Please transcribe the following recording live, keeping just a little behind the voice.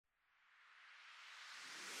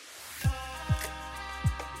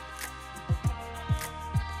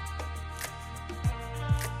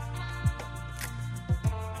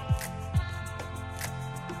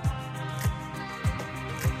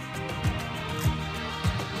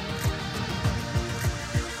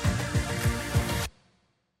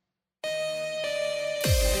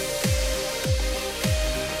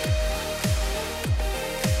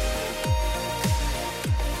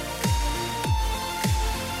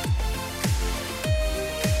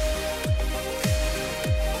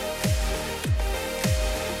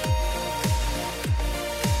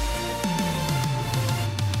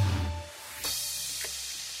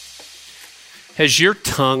Has your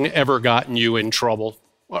tongue ever gotten you in trouble?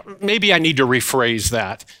 Well, maybe I need to rephrase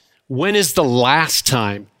that. When is the last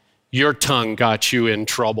time your tongue got you in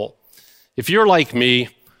trouble? If you're like me,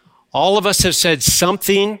 all of us have said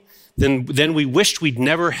something, then we wished we'd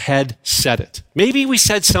never had said it. Maybe we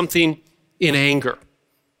said something in anger.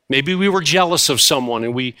 Maybe we were jealous of someone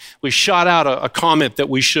and we shot out a comment that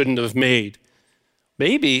we shouldn't have made.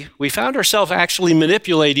 Maybe we found ourselves actually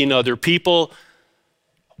manipulating other people,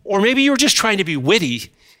 or maybe you were just trying to be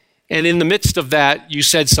witty, and in the midst of that, you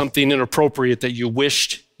said something inappropriate that you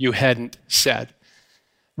wished you hadn't said.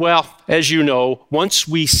 Well, as you know, once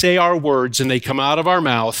we say our words and they come out of our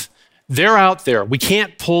mouth, they're out there. We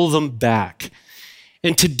can't pull them back.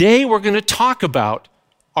 And today we're going to talk about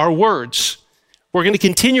our words. We're going to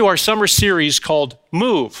continue our summer series called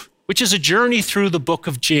Move, which is a journey through the book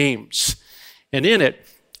of James. And in it,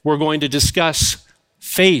 we're going to discuss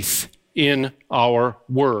faith in our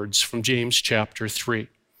words from James chapter 3.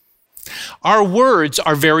 Our words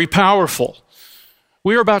are very powerful.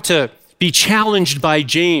 We're about to be challenged by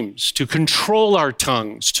James to control our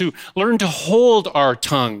tongues, to learn to hold our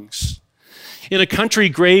tongues. In a country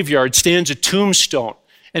graveyard stands a tombstone,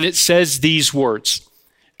 and it says these words,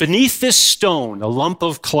 "Beneath this stone, a lump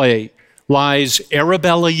of clay, lies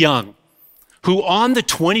Arabella Young, who on the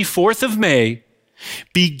 24th of May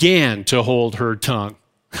began to hold her tongue."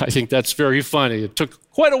 I think that's very funny. It took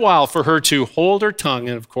quite a while for her to hold her tongue,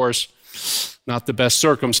 and of course, not the best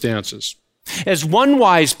circumstances. As one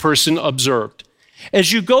wise person observed,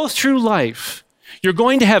 as you go through life, you're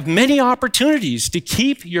going to have many opportunities to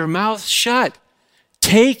keep your mouth shut.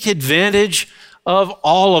 Take advantage of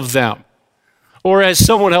all of them. Or as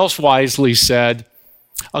someone else wisely said,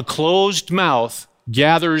 a closed mouth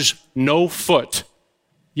gathers no foot.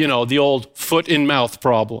 You know, the old foot in mouth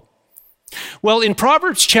problem. Well, in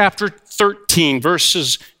Proverbs chapter 13,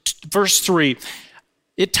 verse 3,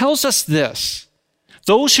 it tells us this: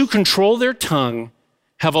 those who control their tongue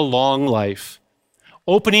have a long life.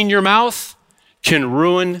 Opening your mouth can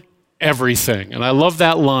ruin everything. And I love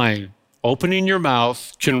that line. Opening your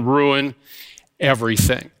mouth can ruin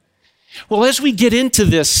everything. Well, as we get into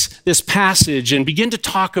this passage and begin to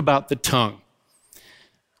talk about the tongue,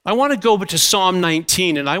 I want to go to Psalm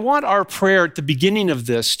 19, and I want our prayer at the beginning of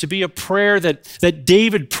this to be a prayer that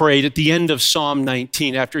David prayed at the end of Psalm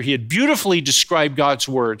 19 after he had beautifully described God's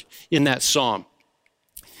word in that psalm.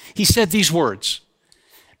 He said these words,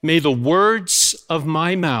 "May the words of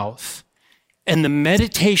my mouth and the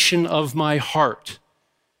meditation of my heart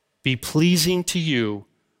be pleasing to you,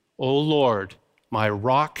 O Lord, my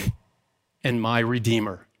rock and my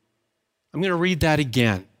redeemer." I'm going to read that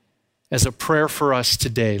again as a prayer for us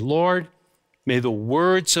today. Lord, may the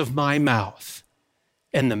words of my mouth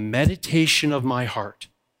and the meditation of my heart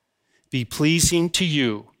be pleasing to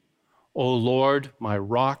you, O Lord, my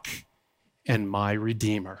rock and my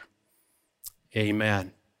redeemer.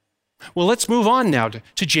 Amen. Well, let's move on now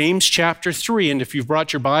to James chapter 3. And if you've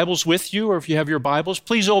brought your Bibles with you, or if you have your Bibles,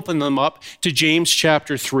 please open them up to James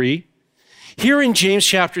chapter 3. Here in James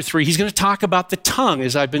chapter 3, he's going to talk about the tongue,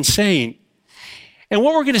 as I've been saying. And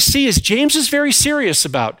what we're going to see is James is very serious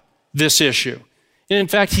about this issue. And in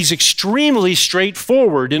fact, he's extremely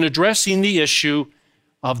straightforward in addressing the issue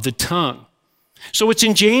of the tongue. So it's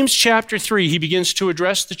in James chapter 3, he begins to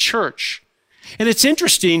address the church. And it's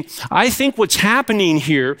interesting, I think what's happening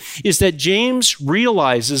here is that James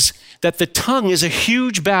realizes that the tongue is a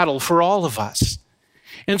huge battle for all of us.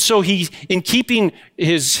 And so he, in keeping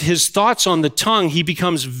his thoughts on the tongue, he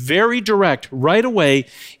becomes very direct right away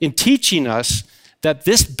in teaching us that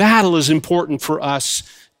this battle is important for us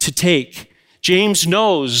to take. James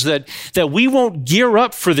knows that we won't gear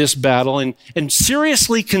up for this battle and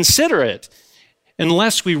seriously consider it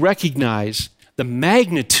unless we recognize the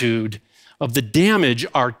magnitude of the damage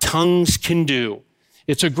our tongues can do.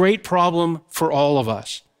 It's a great problem for all of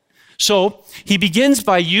us. So he begins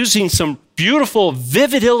by using some beautiful,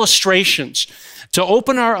 vivid illustrations to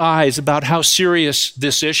open our eyes about how serious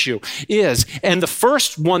this issue is. And the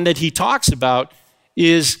first one that he talks about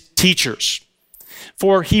is teachers.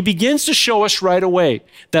 For he begins to show us right away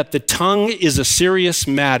that the tongue is a serious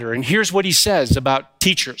matter. And here's what he says about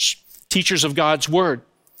teachers of God's word.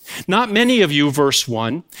 "Not many of you," verse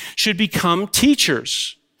 1, "should become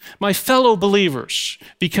teachers, my fellow believers,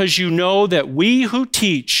 because you know that we who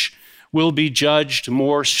teach will be judged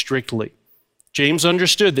more strictly." James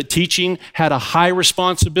understood that teaching had a high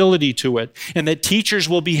responsibility to it, and that teachers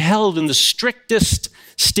will be held in the strictest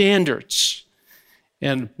standards.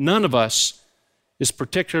 And none of us is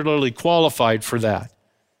particularly qualified for that.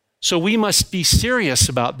 So we must be serious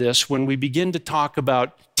about this when we begin to talk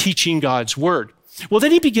about teaching God's word. Well,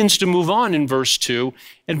 then he begins to move on in verse 2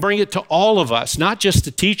 and bring it to all of us, not just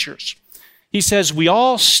the teachers. He says, we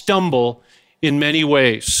all stumble in many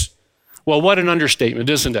ways. Well, what an understatement,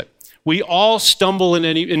 isn't it? We all stumble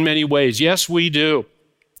in many ways. Yes, we do.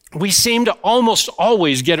 We seem to almost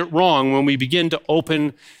always get it wrong when we begin to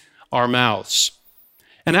open our mouths.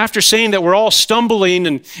 And after saying that we're all stumbling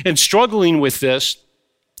and struggling with this,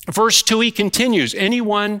 verse 2, he continues,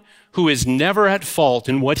 anyone who is never at fault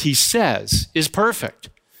in what he says is perfect,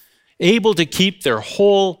 able to keep their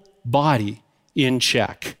whole body in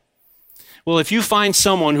check. Well, if you find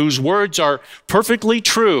someone whose words are perfectly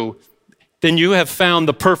true, then you have found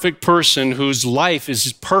the perfect person whose life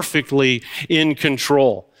is perfectly in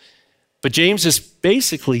control. But James is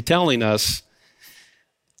basically telling us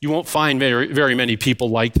you won't find very many people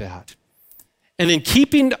like that. And in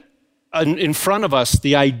keeping in front of us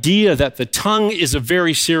the idea that the tongue is a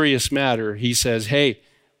very serious matter, he says, hey,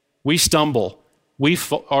 we stumble. We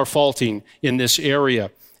are faulting in this area,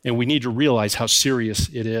 and we need to realize how serious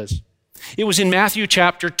it is. It was in Matthew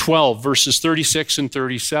chapter 12, verses 36 and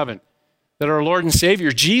 37, that our Lord and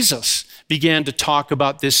Savior, Jesus, began to talk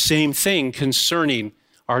about this same thing concerning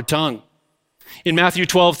our tongue. In Matthew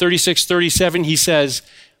 12, 36, 37, he says,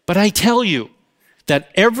 but I tell you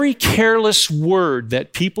that every careless word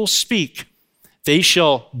that people speak, they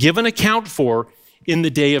shall give an account for in the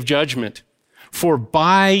day of judgment. For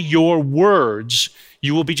by your words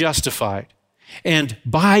you will be justified, and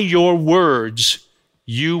by your words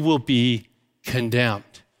you will be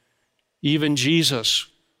condemned. Even Jesus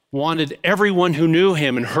wanted everyone who knew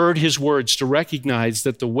him and heard his words to recognize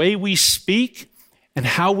that the way we speak and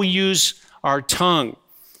how we use our tongue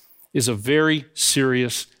is a very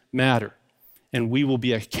serious matter, and we will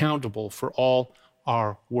be accountable for all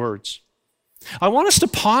our words. I want us to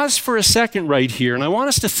pause for a second right here, and I want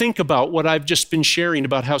us to think about what I've just been sharing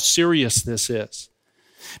about how serious this is.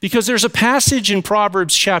 Because there's a passage in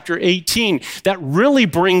Proverbs chapter 18 that really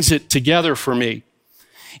brings it together for me.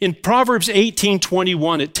 In Proverbs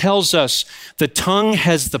 18:21, it tells us the tongue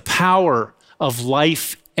has the power of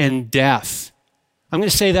life and death. I'm going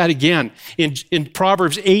to say that again. In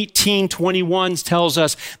Proverbs 18:21 tells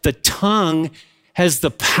us the tongue has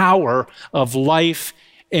the power of life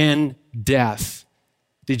and death.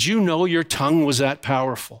 Did you know your tongue was that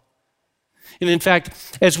powerful? And in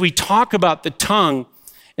fact, as we talk about the tongue,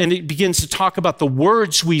 and it begins to talk about the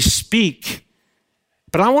words we speak,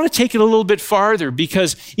 but I want to take it a little bit farther,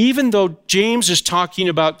 because even though James is talking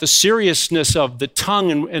about the seriousness of the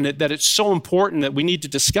tongue and that it's so important that we need to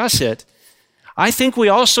discuss it, I think we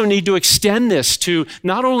also need to extend this to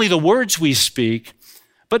not only the words we speak,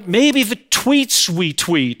 but maybe the tweets we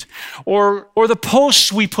tweet or the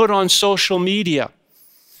posts we put on social media.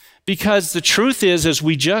 Because the truth is, as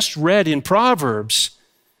we just read in Proverbs,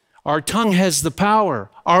 our tongue has the power.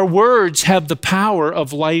 Our words have the power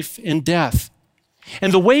of life and death.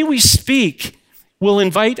 And the way we speak will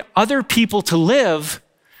invite other people to live,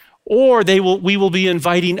 or we will be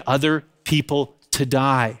inviting other people to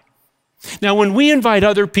die. Now, when we invite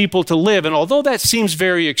other people to live, and although that seems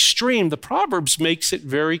very extreme, the Proverbs makes it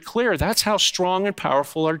very clear. That's how strong and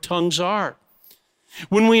powerful our tongues are.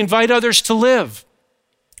 When we invite others to live,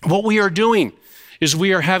 what we are doing is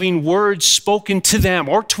we are having words spoken to them,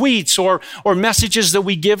 or tweets, or messages that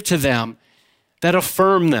we give to them that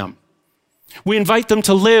affirm them. We invite them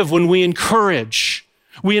to live when we encourage.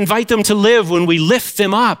 We invite them to live when we lift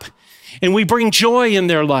them up, and we bring joy in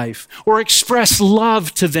their life, or express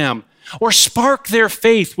love to them, or spark their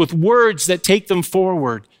faith with words that take them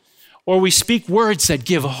forward, or we speak words that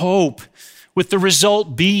give hope, with the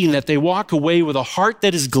result being that they walk away with a heart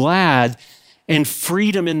that is glad and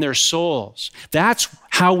freedom in their souls. That's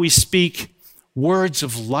how we speak words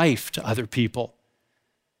of life to other people.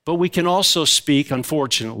 But we can also speak,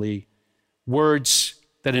 unfortunately, words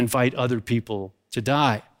that invite other people to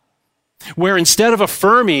die, where instead of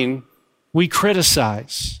affirming, we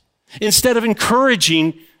criticize. Instead of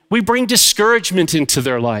encouraging, we bring discouragement into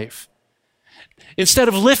their life. Instead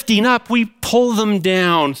of lifting up, we pull them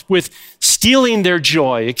down with stealing their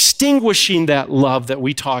joy, extinguishing that love that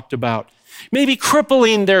we talked about, maybe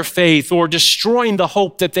crippling their faith or destroying the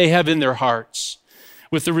hope that they have in their hearts,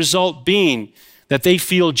 with the result being that they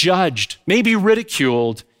feel judged, maybe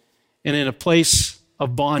ridiculed, and in a place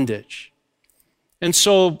of bondage. And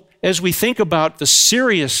so, as we think about the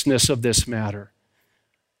seriousness of this matter,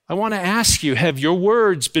 I want to ask you, have your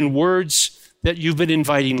words been words that you've been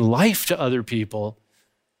inviting life to other people,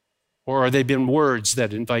 or have they been words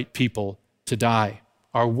that invite people to die?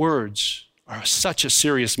 Our words are such a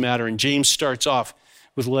serious matter, and James starts off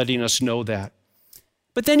with letting us know that.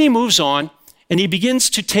 But then he moves on, And he begins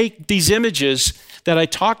to take these images that I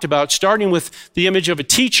talked about, starting with the image of a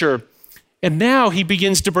teacher, and now he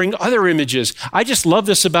begins to bring other images. I just love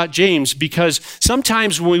this about James because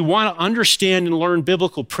sometimes when we want to understand and learn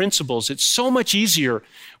biblical principles, it's so much easier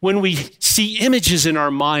when we see images in our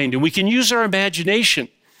mind and we can use our imagination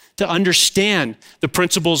to understand the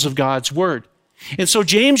principles of God's word. And so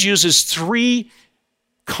James uses 3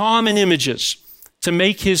 common images to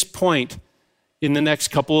make his point in the next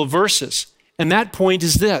couple of verses. And that point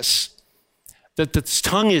is this, that the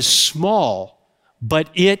tongue is small, but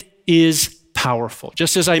it is powerful.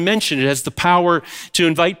 Just as I mentioned, it has the power to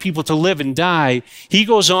invite people to live and die. He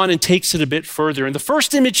goes on and takes it a bit further. And the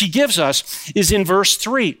first image he gives us is in verse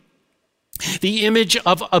 3, the image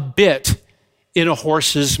of a bit in a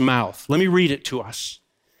horse's mouth. Let me read it to us.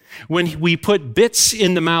 When we put bits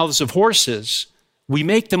in the mouths of horses, we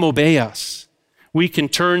make them obey us. We can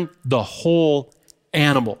turn the whole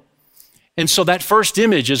animal. And so that first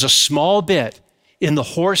image is a small bit in the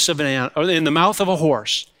in the mouth of a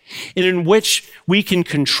horse, and in which we can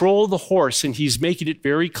control the horse. And he's making it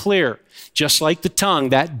very clear, just like the tongue,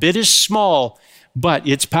 that bit is small, but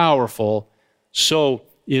it's powerful. So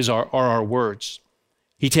are our words.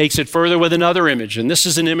 He takes it further with another image, and this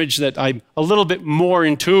is an image that I'm a little bit more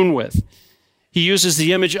in tune with. He uses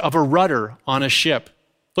the image of a rudder on a ship.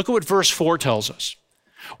 Look at what verse 4 tells us.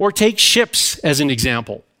 Or take ships as an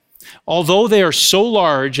example. Although they are so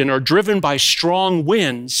large and are driven by strong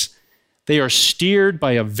winds, they are steered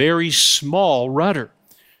by a very small rudder,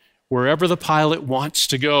 wherever the pilot wants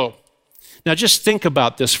to go. Now just think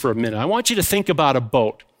about this for a minute. I want you to think about a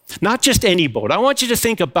boat. Not just any boat. I want you to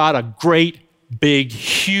think about a great, big,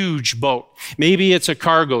 huge boat. Maybe it's a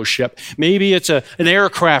cargo ship. Maybe it's an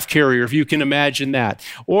aircraft carrier, if you can imagine that.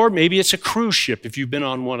 Or maybe it's a cruise ship, if you've been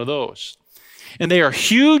on one of those. And they are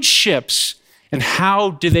huge ships. And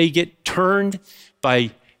how do they get turned?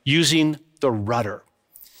 By using the rudder.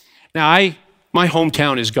 Now, my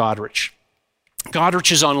hometown is Goderich.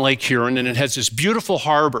 Goderich is on Lake Huron, and it has this beautiful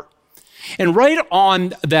harbor. And right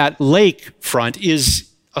on that lake front is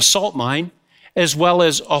a salt mine, as well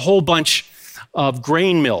as a whole bunch of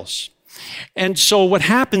grain mills. And so what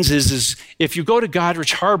happens is if you go to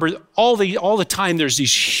Goderich Harbor, all the time there's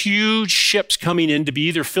these huge ships coming in to be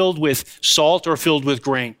either filled with salt or filled with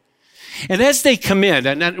grain. And as they come in,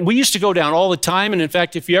 and we used to go down all the time, and in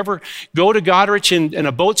fact, if you ever go to Goderich and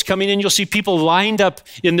a boat's coming in, you'll see people lined up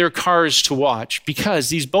in their cars to watch, because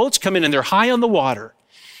these boats come in and they're high on the water.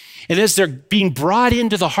 And as they're being brought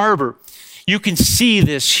into the harbor, you can see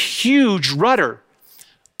this huge rudder,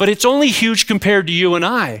 but it's only huge compared to you and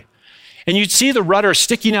I. And you'd see the rudder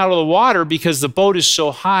sticking out of the water because the boat is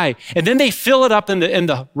so high. And then they fill it up and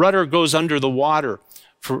the rudder goes under the water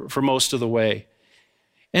for most of the way.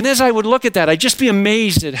 And as I would look at that, I'd just be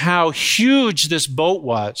amazed at how huge this boat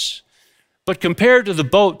was. But compared to the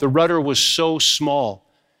boat, the rudder was so small.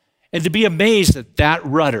 And to be amazed that that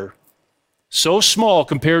rudder, so small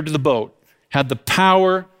compared to the boat, had the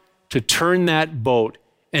power to turn that boat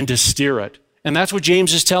and to steer it. And that's what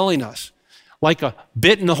James is telling us. Like a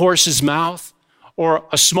bit in the horse's mouth, or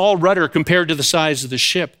a small rudder compared to the size of the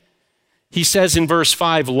ship. He says in verse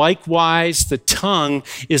 5, likewise, the tongue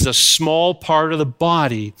is a small part of the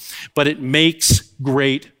body, but it makes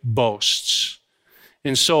great boasts.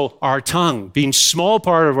 And so our tongue, being a small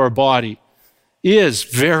part of our body, is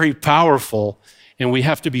very powerful, and we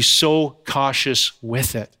have to be so cautious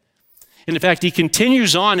with it. And in fact, he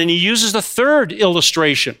continues on and he uses the third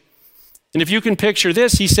illustration. And if you can picture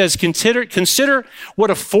this, he says, consider what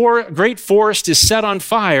a great forest is set on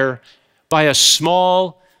fire by a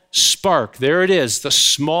small spark. There it is, the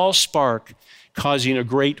small spark causing a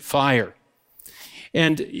great fire.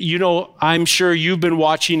 And you know, I'm sure you've been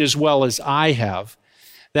watching as well as I have,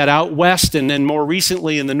 that out west and then more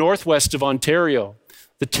recently in the northwest of Ontario,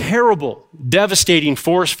 the terrible, devastating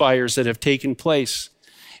forest fires that have taken place.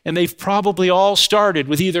 And they've probably all started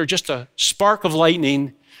with either just a spark of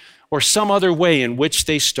lightning or some other way in which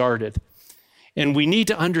they started. And we need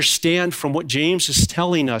to understand from what James is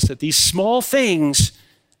telling us that these small things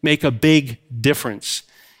make a big difference.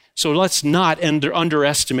 So let's not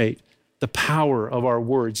underestimate the power of our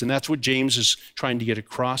words. And that's what James is trying to get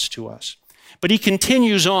across to us. But he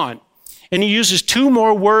continues on, and he uses two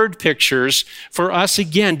more word pictures for us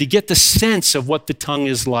again to get the sense of what the tongue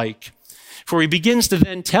is like. For he begins to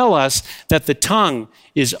then tell us that the tongue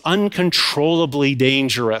is uncontrollably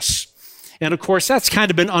dangerous. And of course, that's kind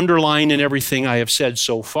of been underlined in everything I have said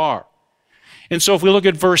so far. And so if we look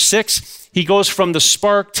at verse 6, he goes from the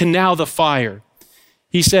spark to now the fire.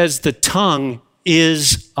 He says the tongue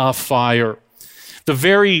is a fire. The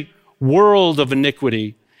very world of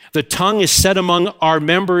iniquity, The tongue is set among our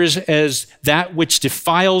members as that which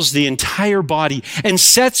defiles the entire body and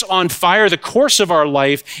sets on fire the course of our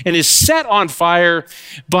life and is set on fire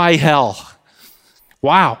by hell.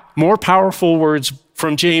 Wow, more powerful words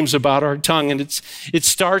from James about our tongue. And it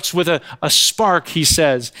starts with a spark, he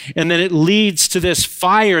says, and then it leads to this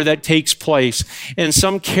fire that takes place. And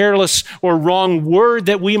some careless or wrong word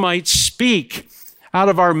that we might speak out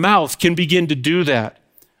of our mouth can begin to do that.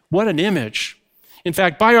 What an image. In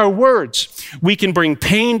fact, by our words, we can bring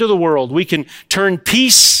pain to the world. We can turn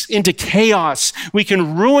peace into chaos. We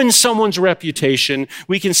can ruin someone's reputation.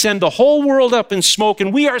 We can send the whole world up in smoke,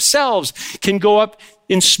 and we ourselves can go up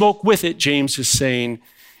in smoke with it, James is saying.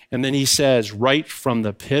 And then he says, right from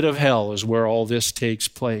the pit of hell is where all this takes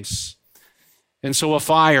place. And so a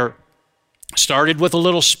fire started with a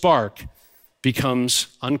little spark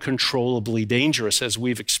becomes uncontrollably dangerous, as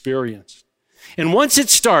we've experienced. And once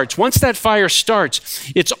that fire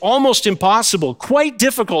starts, it's almost impossible, quite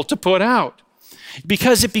difficult to put out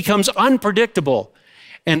because it becomes unpredictable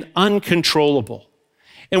and uncontrollable.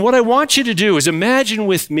 And what I want you to do is imagine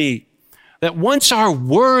with me that once our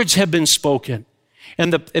words have been spoken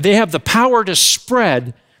and they have the power to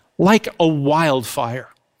spread like a wildfire.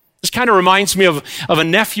 This kind of reminds me of a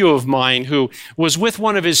nephew of mine who was with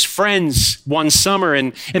one of his friends one summer,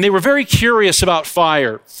 and they were very curious about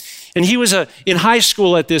fire. And he was in high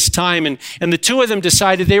school at this time, and the two of them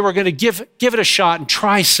decided they were going to give it a shot and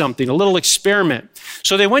try something, a little experiment.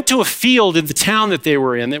 So they went to a field in the town that they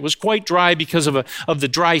were in that was quite dry because of the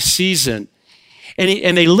dry season.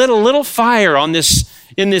 And they lit a little fire in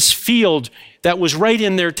this field that was right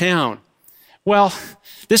in their town. Well,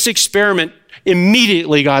 this experiment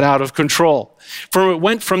immediately got out of control. It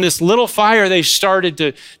went from this little fire they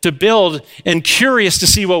started to build and curious to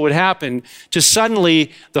see what would happen to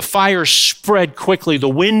suddenly the fire spread quickly. The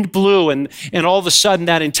wind blew and all of a sudden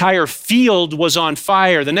that entire field was on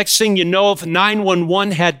fire. The next thing you know,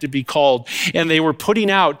 911 had to be called, and they were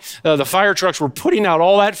putting out, the fire trucks were putting out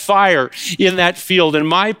all that fire in that field. And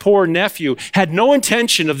my poor nephew had no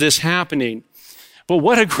intention of this happening. But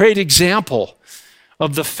what a great example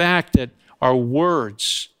of the fact that our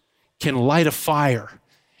words can light a fire.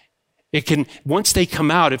 It can, once they come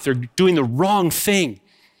out, if they're doing the wrong thing,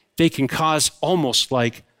 they can cause almost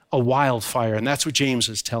like a wildfire. And that's what James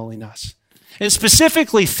is telling us. And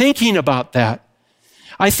specifically thinking about that,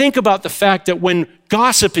 I think about the fact that when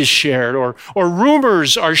gossip is shared or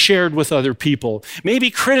rumors are shared with other people,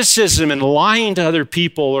 maybe criticism and lying to other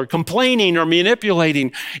people or complaining or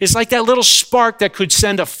manipulating, it's like that little spark that could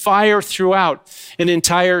send a fire throughout an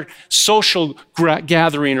entire social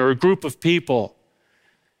gathering or a group of people.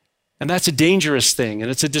 And that's a dangerous thing,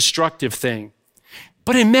 and it's a destructive thing.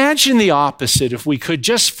 But imagine the opposite, if we could,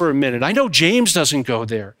 just for a minute. I know James doesn't go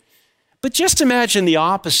there, but just imagine the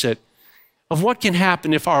opposite of what can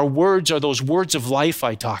happen if our words are those words of life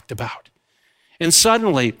I talked about. And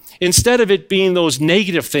suddenly, instead of it being those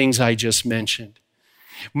negative things I just mentioned,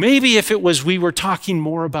 maybe if it was we were talking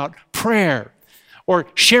more about prayer or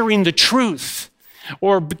sharing the truth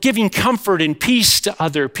or giving comfort and peace to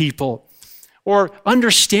other people or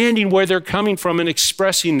understanding where they're coming from and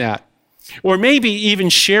expressing that. Or maybe even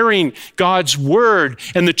sharing God's word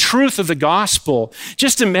and the truth of the gospel.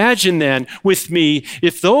 Just imagine then with me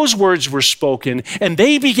if those words were spoken and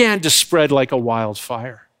they began to spread like a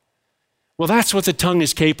wildfire. Well, that's what the tongue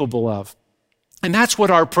is capable of. And that's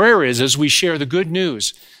what our prayer is as we share the good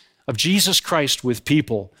news of Jesus Christ with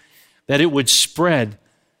people, that it would spread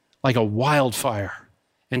like a wildfire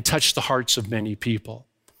and touch the hearts of many people.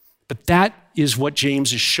 But that is what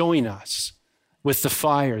James is showing us. With the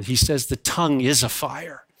fire, he says the tongue is a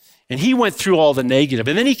fire. And he went through all the negative.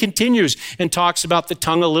 And then he continues and talks about the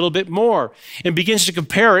tongue a little bit more and begins to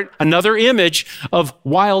compare it, another image of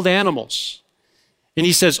wild animals. And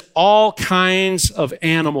he says all kinds of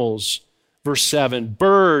animals, verse 7,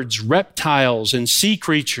 birds, reptiles, and sea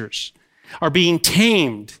creatures are being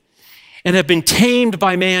tamed and have been tamed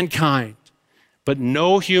by mankind. But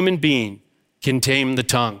no human being can tame the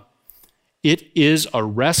tongue. It is a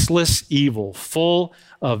restless evil full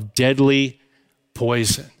of deadly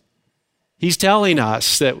poison. He's telling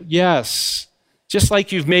us that, yes, just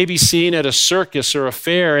like you've maybe seen at a circus or a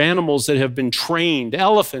fair, animals that have been trained,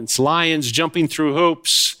 elephants, lions jumping through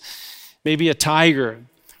hoops, maybe a tiger.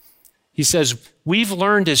 He says, we've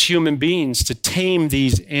learned as human beings to tame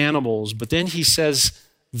these animals, but then he says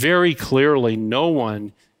very clearly, no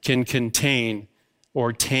one can contain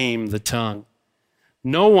or tame the tongue.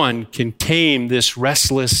 No one can tame this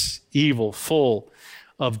restless evil full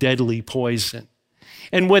of deadly poison.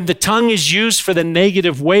 And when the tongue is used for the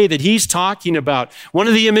negative way that he's talking about, one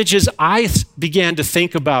of the images I began to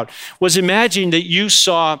think about was imagine that you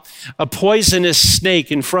saw a poisonous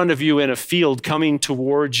snake in front of you in a field coming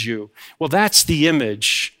towards you. Well, that's the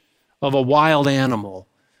image of a wild animal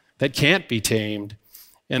that can't be tamed,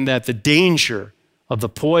 and that the danger of the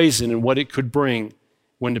poison and what it could bring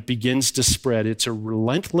when it begins to spread. It's a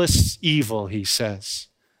relentless evil, he says,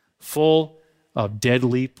 full of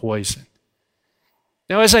deadly poison.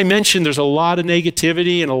 Now, as I mentioned, there's a lot of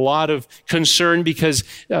negativity and a lot of concern because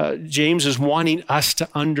James is wanting us to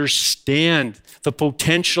understand the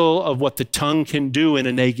potential of what the tongue can do in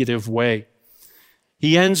a negative way.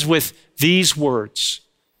 He ends with these words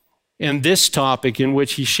and this topic in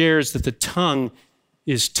which he shares that the tongue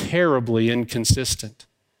is terribly inconsistent.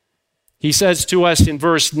 He says to us in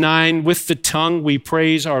verse 9, with the tongue we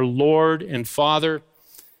praise our Lord and Father,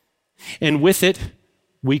 and with it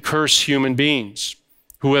we curse human beings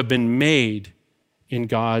who have been made in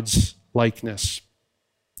God's likeness.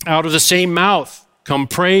 Out of the same mouth come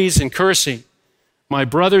praise and cursing. My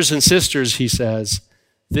brothers and sisters, he says,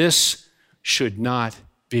 this should not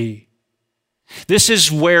be. This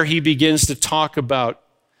is where he begins to talk about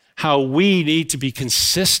how we need to be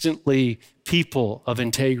consistently people of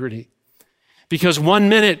integrity. Because one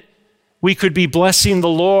minute we could be blessing the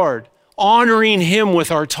Lord, honoring him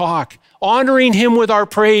with our talk, honoring him with our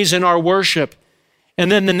praise and our worship. And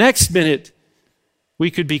then the next minute, we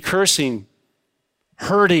could be cursing,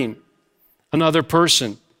 hurting another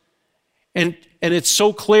person. And it's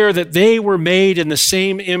so clear that they were made in the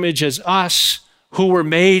same image as us, who were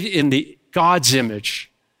made in God's image.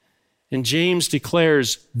 And James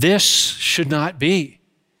declares, this should not be.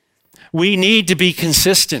 We need to be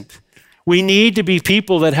consistent. We need to be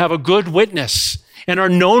people that have a good witness and are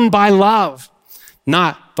known by love,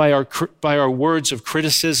 not by our words of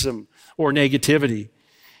criticism or negativity.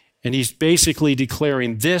 And he's basically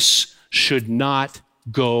declaring this should not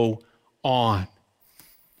go on.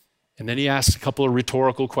 And then he asks a couple of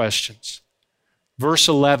rhetorical questions. Verse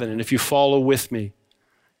 11, and if you follow with me,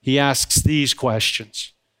 he asks these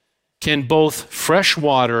questions. Can both fresh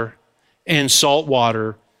water and salt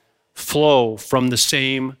water flow from the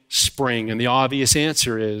same spring? And the obvious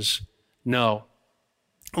answer is no.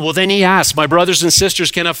 Well, then he asks, my brothers and sisters,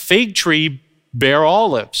 can a fig tree bear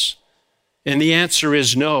olives? And the answer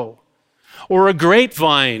is no. Or a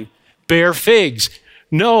grapevine bear figs?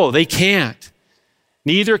 No, they can't.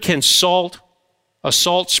 Neither can a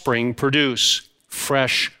salt spring produce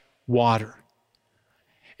fresh water.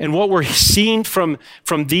 And what we're seeing from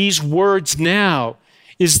these words now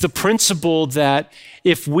is the principle that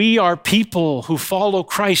if we are people who follow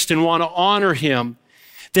Christ and want to honor him,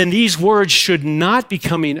 then these words should not be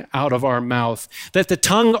coming out of our mouth. That the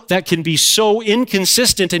tongue that can be so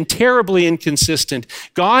inconsistent and terribly inconsistent,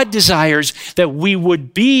 God desires that we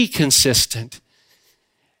would be consistent.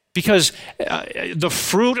 Because the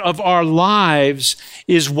fruit of our lives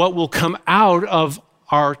is what will come out of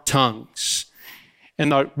our tongues.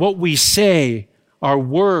 And what we say, our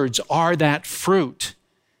words, are that fruit.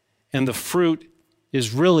 And the fruit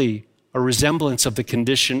is really a resemblance of the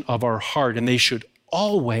condition of our heart, and they should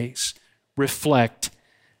always reflect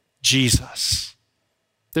Jesus.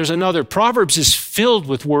 There's another, Proverbs is filled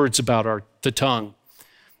with words about the tongue.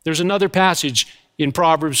 There's another passage in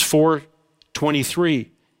Proverbs 4:23.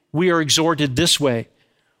 We are exhorted this way,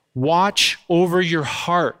 watch over your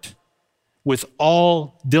heart with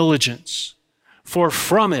all diligence, for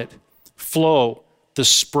from it flow the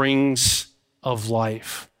springs of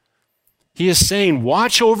life. He is saying,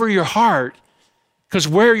 watch over your heart, because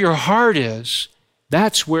where your heart is,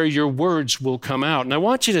 that's where your words will come out. And I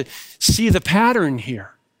want you to see the pattern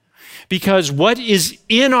here, because what is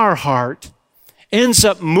in our heart ends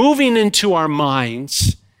up moving into our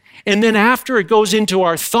minds, and then after it goes into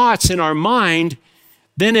our thoughts in our mind,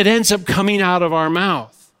 then it ends up coming out of our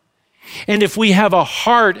mouth. And if we have a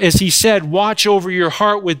heart, as he said, watch over your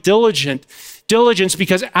heart with diligence,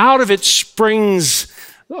 because out of it flows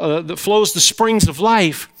the springs of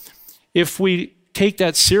life. If we take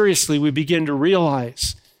that seriously, we begin to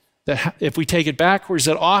realize that if we take it backwards,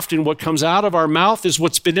 that often what comes out of our mouth is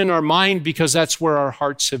what's been in our mind, because that's where our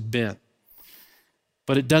hearts have been.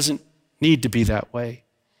 But it doesn't need to be that way.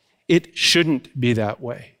 It shouldn't be that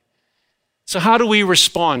way. So how do we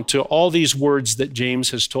respond to all these words that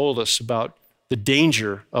James has told us about the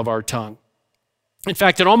danger of our tongue? In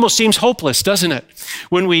fact, it almost seems hopeless, doesn't it,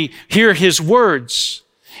 when we hear his words?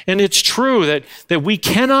 And it's true that we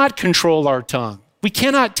cannot control our tongue. We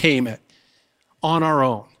cannot tame it on our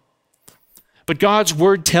own. But God's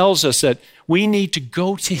word tells us that we need to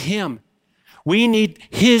go to him. We need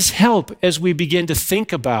his help as we begin to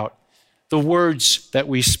think about the words that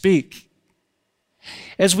we speak.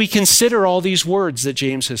 As we consider all these words that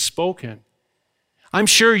James has spoken, I'm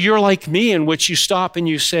sure you're like me in which you stop and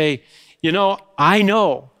you say, I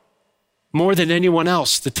know more than anyone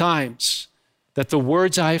else the times that the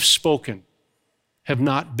words I have spoken have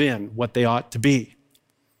not been what they ought to be.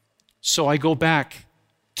 So I go back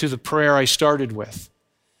to the prayer I started with,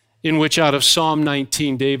 in which out of Psalm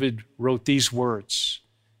 19, David wrote these words.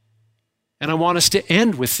 And I want us to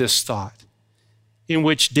end with this thought, in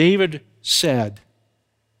which David said,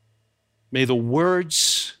 may the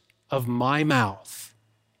words of my mouth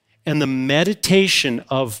and the meditation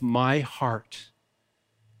of my heart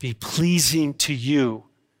be pleasing to you,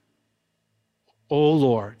 O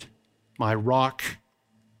Lord, my rock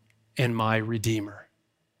and my redeemer.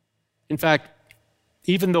 In fact,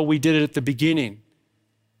 even though we did it at the beginning,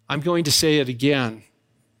 I'm going to say it again,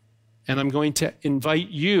 and I'm going to invite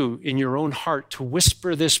you in your own heart to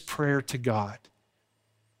whisper this prayer to God.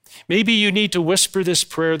 Maybe you need to whisper this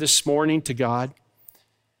prayer this morning to God,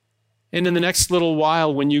 and in the next little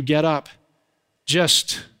while when you get up,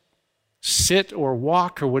 just sit or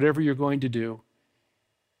walk or whatever you're going to do,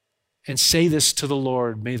 and say this to the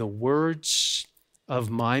Lord. May the words of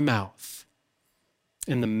my mouth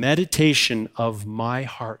and the meditation of my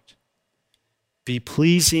heart be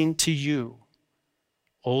pleasing to you,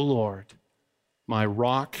 O Lord, my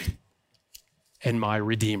rock and my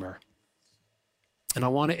redeemer. And I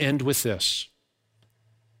want to end with this.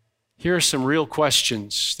 Here are some real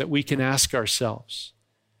questions that we can ask ourselves.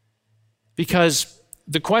 Because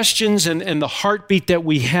the questions and the heartbeat that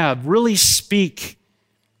we have really speak,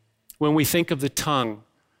 when we think of the tongue,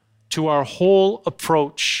 to our whole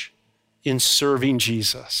approach in serving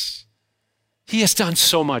Jesus. He has done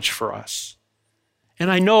so much for us. And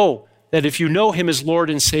I know that if you know him as Lord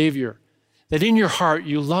and Savior, that in your heart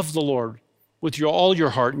you love the Lord with all your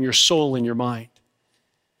heart and your soul and your mind.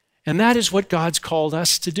 And that is what God's called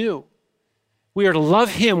us to do. We are to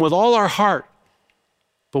love him with all our heart.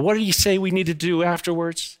 But what did he say we need to do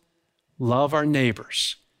afterwards? Love our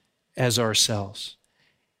neighbors as ourselves.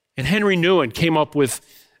 And Henry Nouwen came up with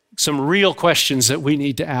some real questions that we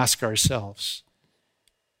need to ask ourselves.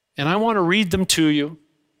 And I want to read them to you.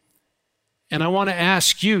 And I want to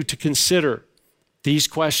ask you to consider these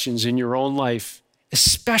questions in your own life,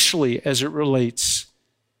 especially as it relates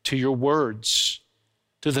to your words,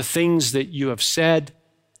 to the things that you have said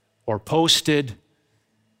or posted.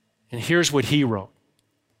 And here's what he wrote.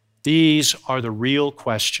 These are the real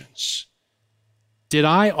questions. Did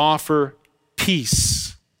I offer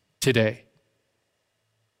peace today?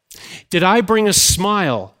 Did I bring a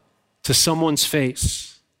smile to someone's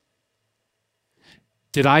face?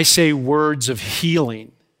 Did I say words of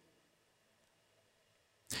healing?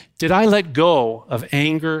 Did I let go of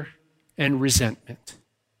anger and resentment?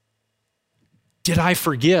 Did I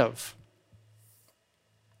forgive?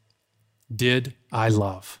 Did I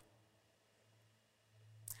love?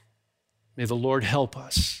 May the Lord help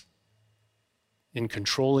us in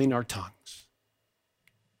controlling our tongues.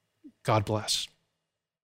 God bless.